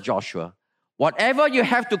 answered Joshua, whatever you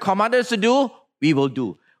have to command us to do, we will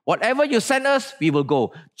do. Whatever you send us, we will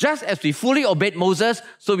go. Just as we fully obeyed Moses,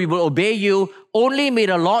 so we will obey you. Only may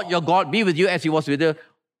the Lord your God be with you as he was with you.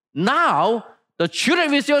 Now, the children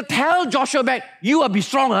of Israel tell Joshua back, you will be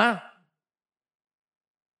strong, huh?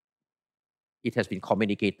 It has been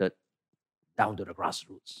communicated down to the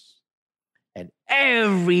grassroots. And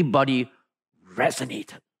everybody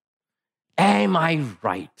resonated. Am I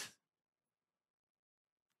right?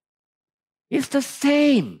 It's the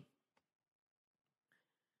same.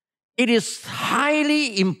 It is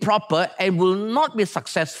highly improper and will not be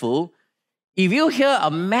successful if you hear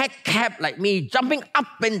a madcap like me jumping up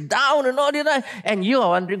and down and all that, and you are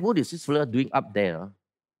wondering, what is this fella doing up there?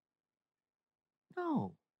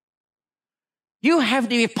 No. You have to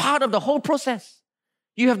be part of the whole process.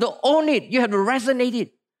 You have to own it. You have to resonate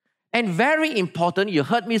it. And very important, you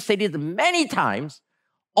heard me say this many times,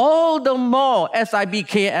 all the more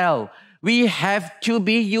SIBKL, we have to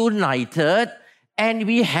be united and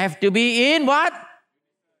we have to be in what?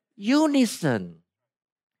 Unison.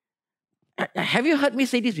 Have you heard me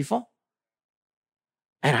say this before?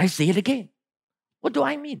 And I say it again. What do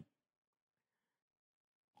I mean?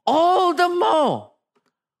 All the more,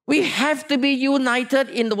 we have to be united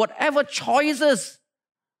in whatever choices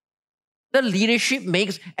the leadership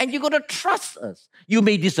makes, and you're going to trust us. You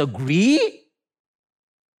may disagree.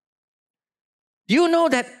 Do you know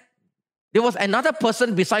that there was another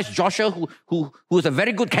person besides Joshua who is a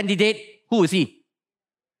very good candidate? Who is he?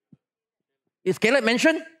 Is Caleb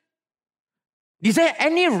mentioned? Is there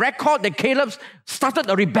any record that Caleb started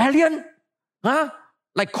a rebellion? Huh?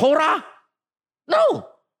 Like Korah? No.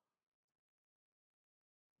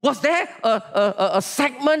 Was there a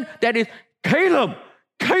segment that is Caleb,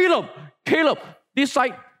 this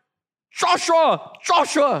side,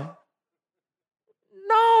 Joshua?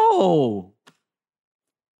 No.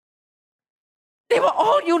 They were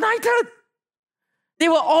all united. They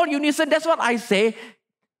were all unison. That's what I say.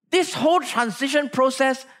 This whole transition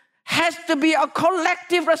process has to be a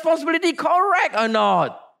collective responsibility, correct or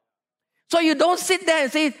not? So you don't sit there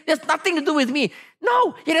and say, there's nothing to do with me.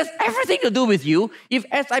 No, it has everything to do with you if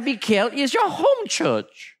SIBKL is your home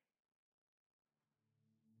church.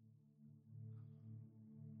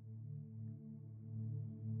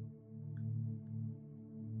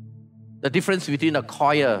 The difference between a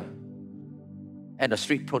choir and a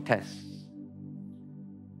street protest.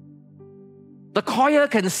 The choir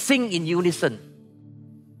can sing in unison,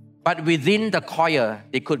 but within the choir,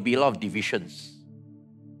 there could be a lot of divisions.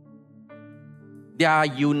 They are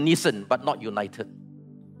unison, but not united.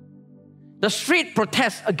 The street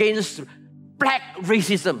protest against black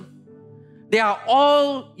racism, they are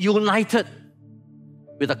all united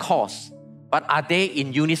with a cause, but are they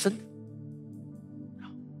in unison?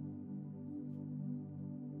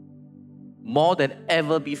 More than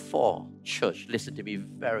ever before, church, listen to me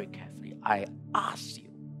very carefully. I ask you,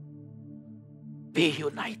 be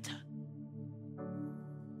united.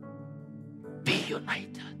 Be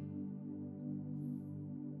united.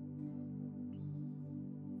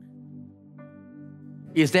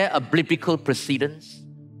 Is there a biblical precedence?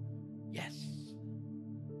 Yes.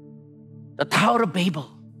 The Tower of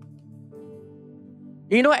Babel.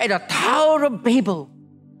 You know, at the Tower of Babel,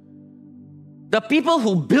 the people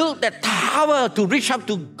who built that tower to reach up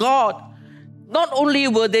to God, not only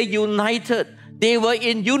were they united, they were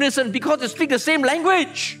in unison because they speak the same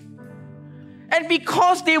language. And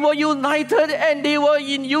because they were united and they were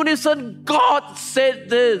in unison, God said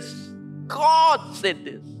this. God said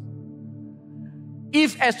this.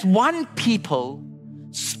 If as one people,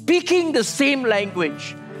 speaking the same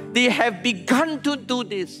language, they have begun to do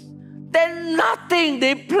this, then nothing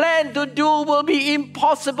they plan to do will be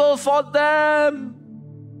impossible for them.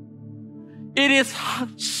 It is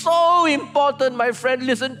so important, my friend,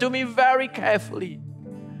 listen to me very carefully,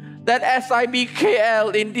 that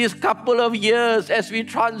SIBKL in these couple of years as we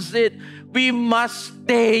transit, we must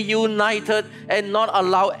stay united and not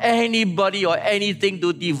allow anybody or anything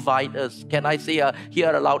to divide us. Can I say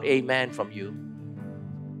hear a loud amen from you?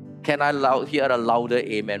 Can I hear a louder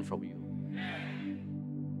amen from you?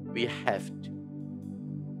 We have to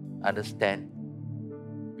understand.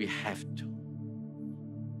 We have to.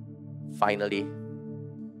 Finally,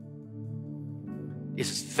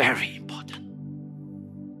 this is very important.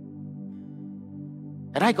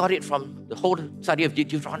 And I got it from the whole study of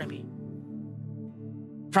Deuteronomy.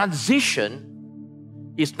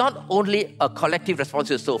 Transition is not only a collective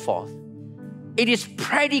response and so forth. It is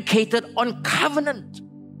predicated on covenant.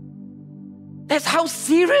 That's how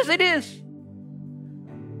serious it is.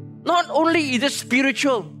 Not only is it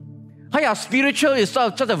spiritual. Spiritual is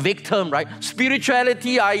just a vague term, right?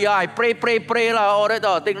 Spirituality, I pray, all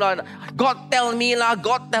that thing. God tell me,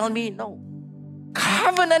 God tell me. No.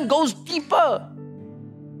 Covenant goes deeper.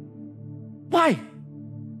 Why?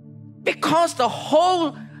 Because the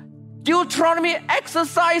whole Deuteronomy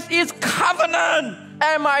exercise is covenant.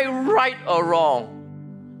 Am I right or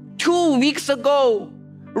wrong? 2 weeks ago,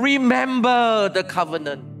 remember the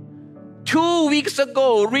covenant. 2 weeks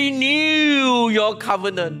ago, renew your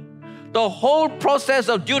covenant. The whole process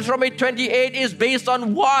of Deuteronomy 28 is based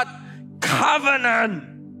on what? Covenant.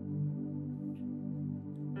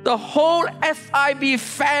 The whole SIB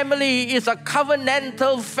family is a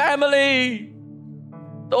covenantal family.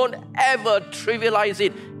 Don't ever trivialize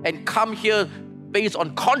it and come here based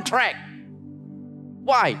on contract.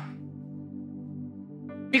 Why?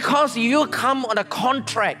 Because you come on a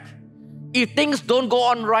contract. If things don't go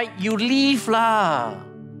on right, you leave lah.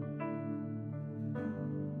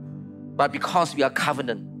 But because we are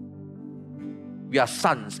covenant, we are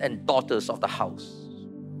sons and daughters of the house.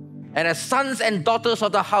 And as sons and daughters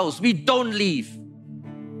of the house, we don't leave.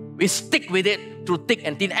 We stick with it through thick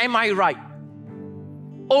and thin. Am I right?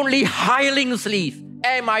 Only hirelings leave.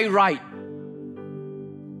 Am I right?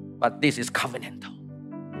 But this is covenantal.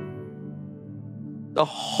 The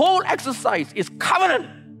whole exercise is covenant.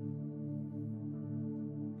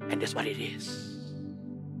 And that's what it is.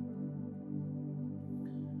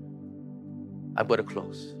 I'm going to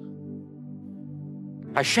close.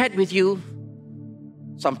 I shared with you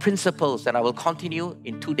some principles that I will continue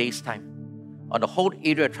in 2 days' time on the whole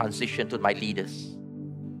area of transition to my leaders.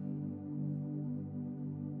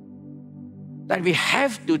 That we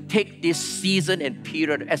have to take this season and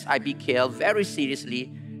period of SIBKL very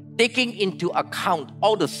seriously, taking into account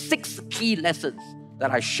all the 6 key lessons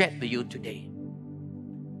that I shared with you today.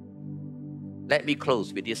 Let me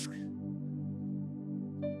close with this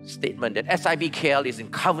statement that SIBKL is in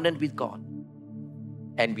covenant with God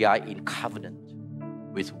and we are in covenant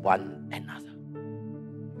with one another.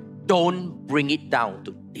 Don't bring it down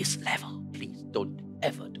to this level. Please don't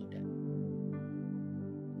ever do that.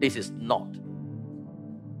 This is not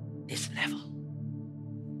this level.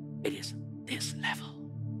 It is this level.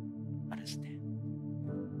 Understand?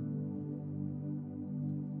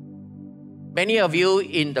 Many of you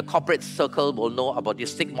in the corporate circle will know about the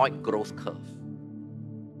sigmoid growth curve.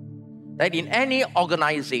 That in any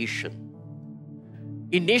organization,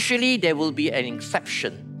 initially there will be an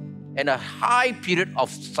inception and a high period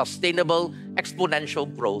of sustainable exponential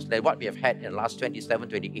growth like what we have had in the last 27,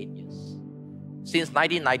 28 years. Since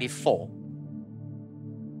 1994.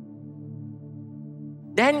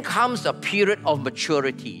 Then comes a period of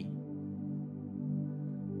maturity.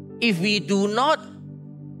 If we do not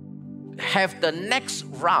have the next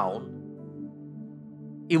round,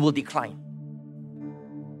 it will decline.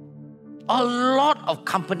 A lot of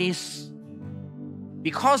companies,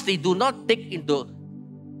 because they do not take into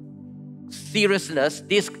seriousness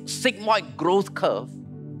this sigmoid growth curve,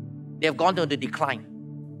 they have gone into decline.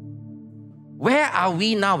 Where are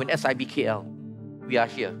we now in SIBKL? We are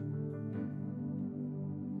here.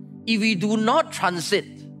 If we do not transit,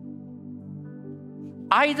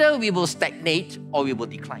 either we will stagnate or we will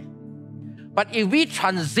decline. But if we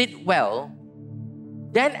transit well,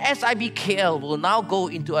 then SIBKL will now go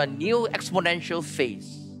into a new exponential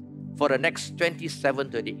phase for the next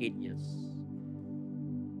 27, 28 years.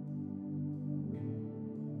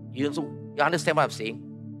 You understand what I'm saying?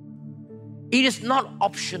 It is not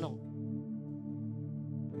optional.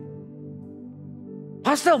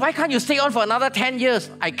 Pastor, why can't you stay on for another 10 years?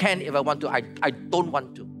 I can if I want to. I don't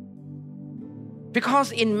want to.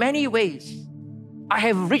 Because in many ways, I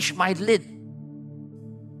have reached my limit.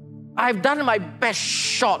 I've done my best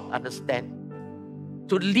shot, understand,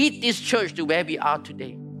 to lead this church to where we are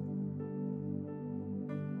today.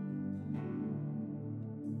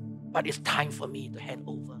 But it's time for me to hand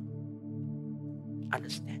over.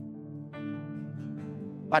 Understand?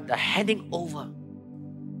 But the handing over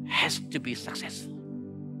has to be successful.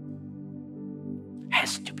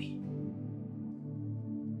 Has to be.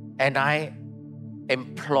 And I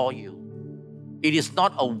implore you, it is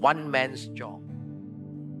not a one-man's job.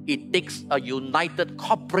 It takes a united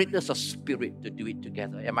corporateness of spirit to do it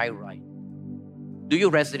together. Am I right? Do you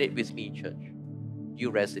resonate with me, church? Do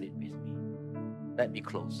you resonate with me? Let me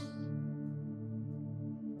close.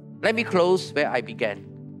 Let me close where I began.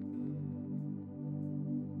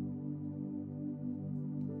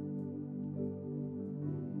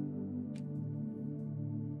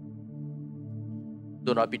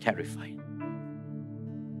 Do not be terrified.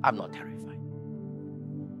 I'm not terrified.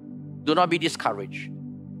 Do not be discouraged.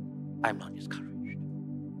 I'm not discouraged.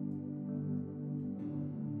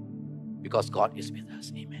 Because God is with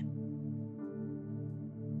us. Amen.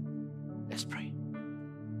 Let's pray.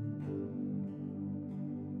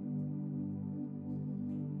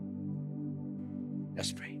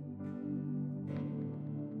 Let's pray.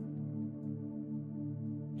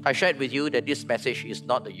 I shared with you that this message is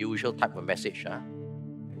not the usual type of message. And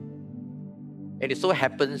it so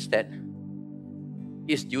happens that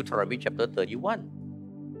it's Deuteronomy chapter 31.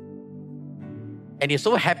 And it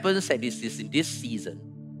so happens that this is in this season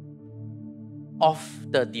of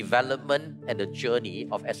the development and the journey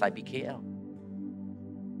of SIBKL.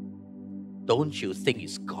 Don't you think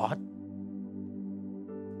it's God?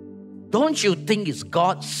 Don't you think it's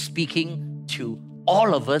God speaking to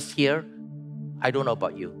all of us here? I don't know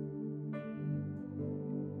about you,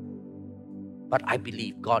 but I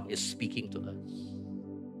believe God is speaking to us.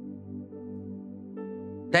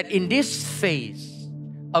 That in this phase,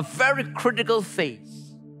 a very critical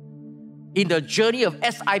phase in the journey of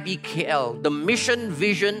SIBKL, the mission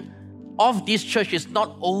vision of this church is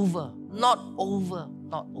not over, not over,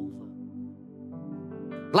 not over.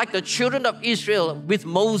 Like the children of Israel with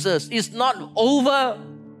Moses, it's not over.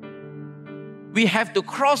 We have to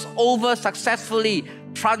cross over successfully,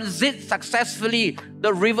 transit successfully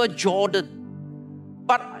the river Jordan.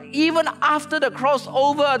 But even after the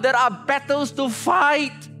crossover, there are battles to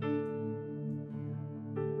fight.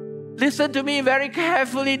 Listen to me very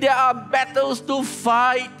carefully. There are battles to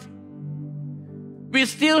fight. We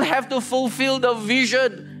still have to fulfill the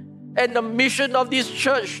vision and the mission of this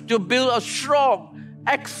church to build a strong,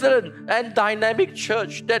 excellent and dynamic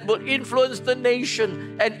church that will influence the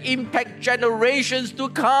nation and impact generations to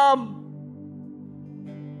come.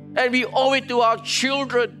 And we owe it to our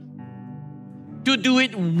children to do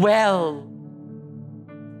it well.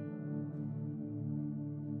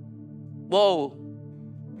 Whoa.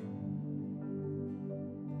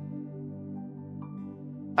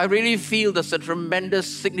 I really feel there's a tremendous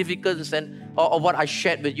significance of what I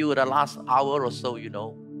shared with you in the last hour or so,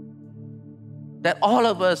 That all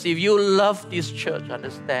of us, if you love this church,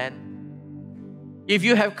 understand, if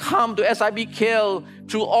you have come to SIBKL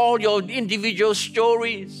through all your individual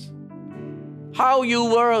stories, how you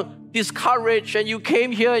were discouraged and you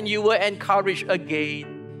came here and you were encouraged again.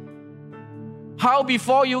 How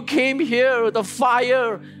before you came here, the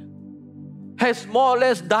fire has more or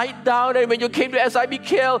less died down, and when you came to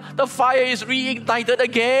SIBKL, the fire is reignited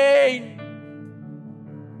again.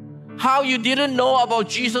 How you didn't know about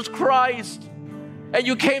Jesus Christ, and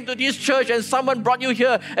you came to this church and someone brought you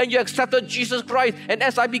here and you accepted Jesus Christ, and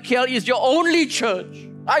SIBKL is your only church.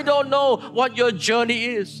 I don't know what your journey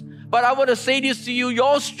is, but I want to say this to you.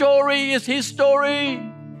 Your story is His story.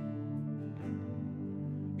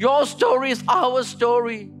 Your story is our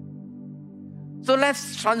story. So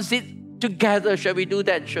let's transit together. Shall we do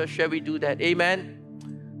that, church? Shall we do that?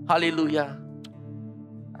 Amen. Hallelujah.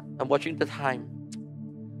 I'm watching the time.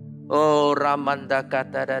 Oh, Ramanda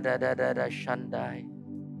Kata da da da da da Shandai.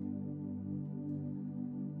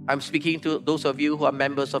 I'm speaking to those of you who are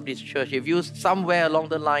members of this church. If you somewhere along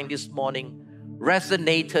the line this morning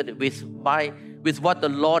resonated with what the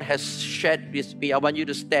Lord has shared with me, I want you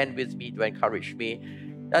to stand with me to encourage me.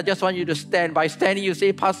 I just want you to stand. By standing, you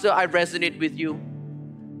say, Pastor, I resonate with you.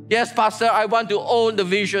 Yes, Pastor, I want to own the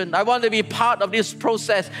vision. I want to be part of this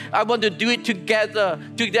process. I want to do it together,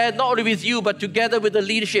 not only with you, but together with the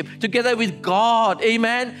leadership, together with God.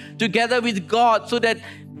 Amen. Together with God, so that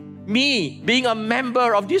me, being a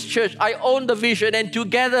member of this church, I own the vision, and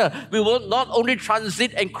together we will not only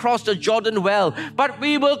transit and cross the Jordan well, but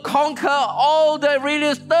we will conquer all the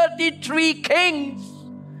really 33 kings.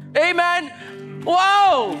 Amen.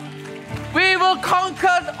 Wow. We will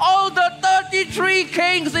conquer all the 33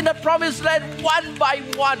 kings in the promised land one by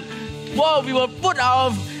one. Whoa, we will put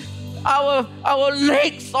our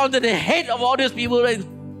legs onto the head of all these people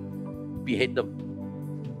and behead them.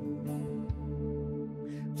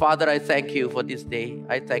 Father, I thank you for this day.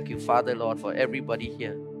 I thank you, Father, Lord, for everybody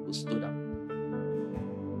here who stood up.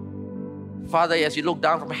 Father, as you look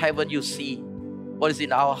down from heaven, you see what is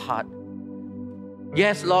in our heart.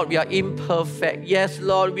 Yes, Lord, we are imperfect. Yes,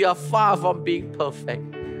 Lord, we are far from being perfect.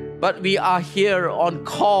 But we are here on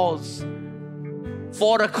cause,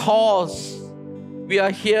 for the cause. We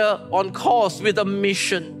are here on cause with a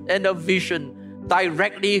mission and a vision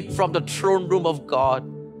directly from the throne room of God.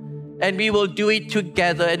 And we will do it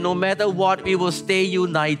together. And no matter what, we will stay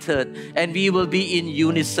united and we will be in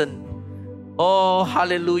unison. Oh,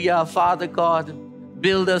 hallelujah, Father God.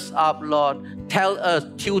 Build us up, Lord. Tell us,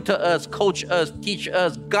 tutor us, coach us, teach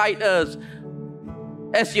us, guide us,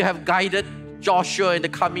 as you have guided Joshua in the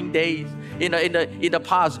coming days, in the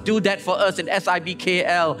past. Do that for us in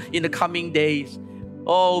SIBKL in the coming days.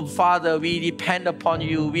 Oh, Father, we depend upon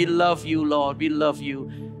you. We love you, Lord. We love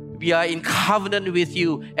you. We are in covenant with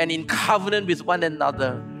you and in covenant with one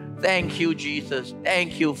another. Thank you, Jesus.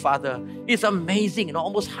 Thank you, Father. It's amazing.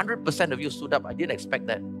 Almost 100% of you stood up. I didn't expect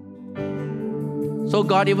that. So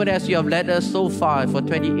God, even as you have led us so far for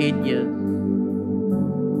 28 years,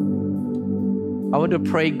 I want to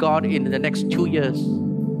pray, God, in the next 2 years,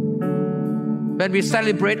 when we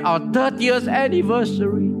celebrate our 30th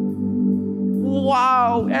anniversary.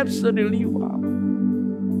 Wow, absolutely wow.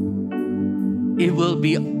 It will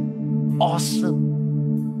be awesome.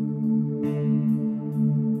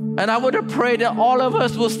 And I want to pray that all of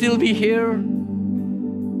us will still be here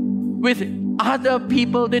with other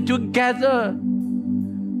people, that together,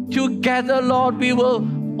 Lord, we will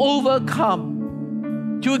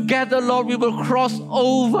overcome. Together, Lord, we will cross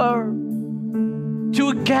over.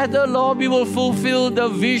 Together, Lord, we will fulfill the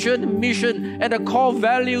vision, mission, and the core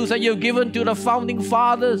values that you've given to the founding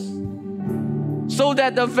fathers, so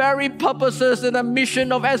that the very purposes and the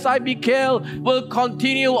mission of SIBKL will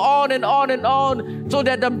continue on and on and on, so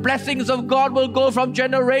that the blessings of God will go from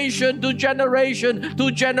generation to generation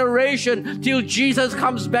to generation till Jesus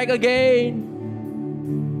comes back again.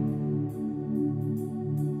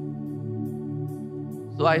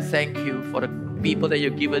 So I thank you for the people that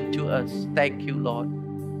you've given to us. Thank you, Lord.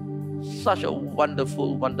 Such a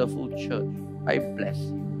wonderful, wonderful church. I bless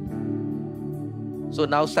you. So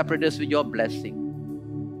now separate us with your blessing.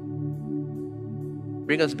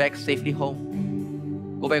 Bring us back safely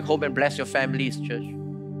home. Go back home and bless your families, church.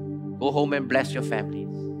 Go home and bless your families.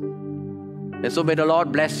 And so may the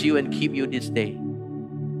Lord bless you and keep you this day.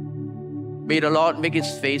 May the Lord make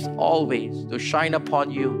His face always to shine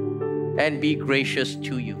upon you and be gracious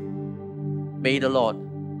to you. May the Lord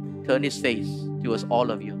turn His face towards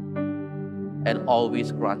all of you and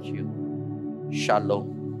always grant you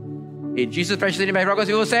shalom. In Jesus' precious name, my brothers,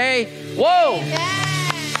 we will say, whoa!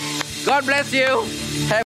 God bless you.